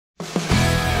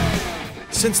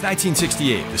Since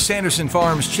 1968, the Sanderson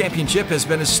Farms Championship has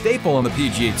been a staple on the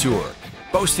PGA Tour,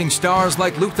 boasting stars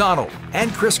like Luke Donald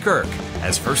and Chris Kirk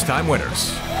as first-time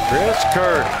winners. Chris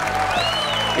Kirk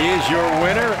is your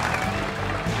winner.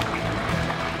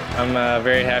 I'm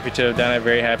very happy to have done it,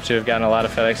 very happy to have gotten a lot of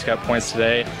FedEx Cup points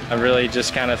today. I'm really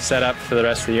just kind of set up for the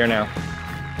rest of the year now.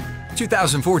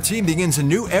 2014 begins a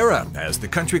new era as the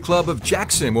Country Club of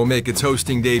Jackson will make its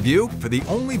hosting debut for the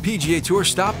only PGA Tour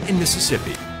stop in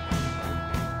Mississippi.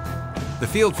 The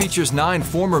field features 9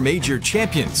 former major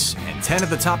champions and 10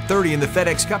 of the top 30 in the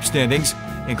FedEx Cup standings,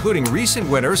 including recent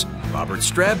winners Robert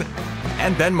Streb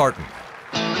and Ben Martin.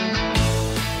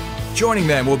 Joining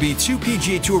them will be 2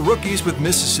 PGA Tour rookies with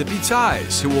Mississippi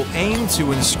ties who will aim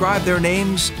to inscribe their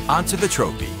names onto the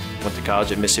trophy. Went to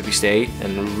college at Mississippi State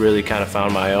and really kind of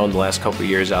found my own the last couple of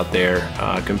years out there,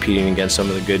 competing against some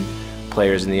of the good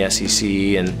players in the SEC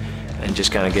and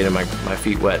just kind of getting my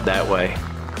feet wet that way.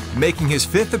 Making his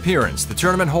 5th appearance, the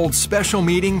tournament holds special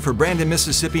meeting for Brandon,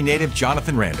 Mississippi native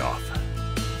Jonathan Randolph.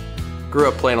 Grew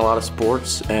up playing a lot of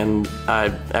sports, and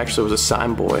I actually was a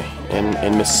sign boy in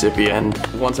Mississippi. And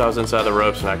once I was inside the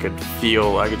ropes and I could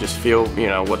just feel, you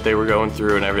know, what they were going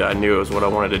through and everything, I knew it was what I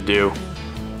wanted to do.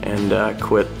 And I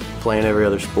quit playing every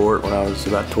other sport when I was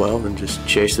about 12 and just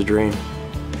chased the dream.